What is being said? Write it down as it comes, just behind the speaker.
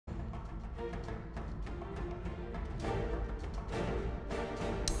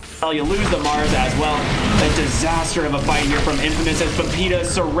You lose the Mars as well. A disaster of a fight here from Infamous as Pepita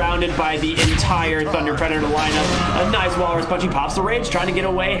surrounded by the entire Thunder Predator lineup. A nice Walrus punch. He pops the Rage, trying to get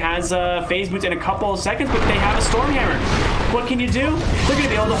away. Has phase boots in a couple of seconds, but they have a Stormhammer. What can you do? They're going to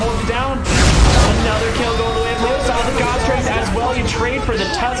be able to hold you down. Another kill going the way of Leo. Solid the God Strength as well. You trade for the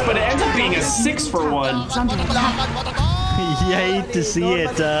Tusk, but it ends up being a 6-for-1. You hate to see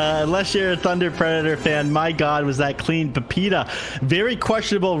it, unless you're a Thunder Predator fan. My God, was that clean. Pepita, very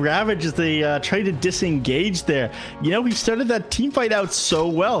questionable Ravage as they try to disengage there. You know, he started that team fight out so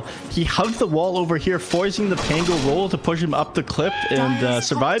well. He hugged the wall over here, forcing the Pango roll to push him up the cliff and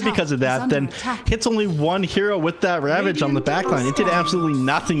survive because of that. Then hits only one hero with that Ravage on the backline. It did absolutely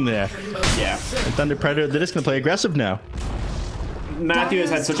nothing there. Yeah. And Thunder Predator, they're just going to play aggressive now. Matthew has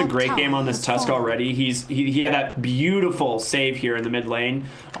had such a great game on this Tusk already. He had that beautiful save here in the mid lane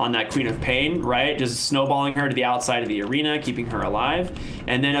on that Queen of Pain, right? Just snowballing her to the outside of the arena, keeping her alive.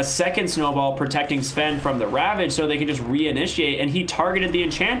 And then a second snowball protecting Sven from the Ravage so they can just reinitiate. And he targeted the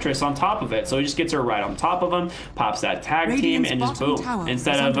Enchantress on top of it. So he just gets her right on top of him, pops that tag team, and just boom.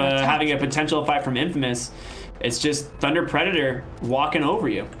 Instead of having a potential fight from Infamous, it's just Thunder Predator walking over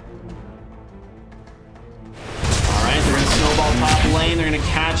you. They're going to snowball top lane. They're going to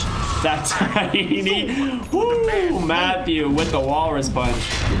catch that tiny. Woo! Matthew with the Walrus punch.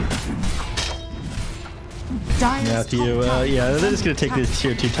 Matthew, yeah, they're just going to take this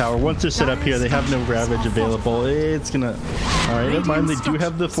tier 2 tower. Once they're set up here, they have no Ravage available. It's going to... Alright, never mind. They do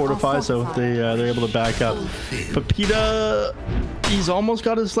have the Fortify, so they're able to back up. Pepita, he's almost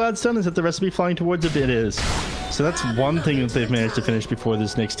got his lads done. Is that the recipe flying towards it? It is. So that's one thing that they've managed to finish before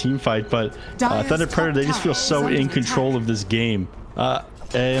this next team fight. But Thunder Predator, they just feel so in control of this game.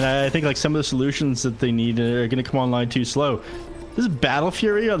 And I think like some of the solutions that they need are going to come online too slow. This is Battle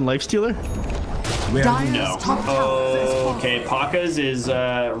Fury on Lifestealer? No. Oh, okay, Pakas is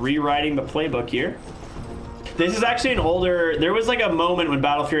rewriting the playbook here. This is actually an older... There was like a moment when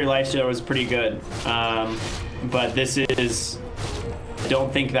Battle Fury Lifestealer was pretty good. But this is... I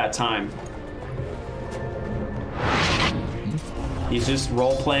don't think that time. He's just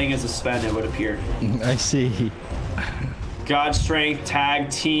role-playing as a Sven, it would appear. I see. God Strength, tag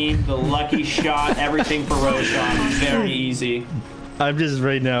team, the lucky shot, everything for Roshan. Very easy. I'm just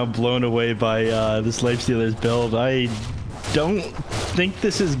right now blown away by this Lifestealer's build. I don't think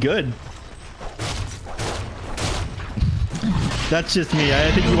this is good. That's just me.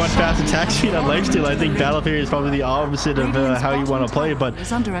 I think you want fast attack speed on Lifesteal. I think Battle Fury is probably the opposite of how you want to play, but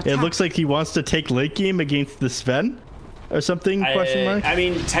it looks like he wants to take late game against the Sven. Or something, question mark? I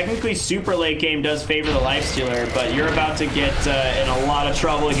mean, technically super late game does favor the Lifestealer, but you're about to get in a lot of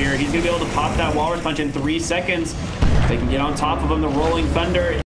trouble here. He's going to be able to pop that Walrus punch in 3 seconds. They can get on top of him, the Rolling Thunder.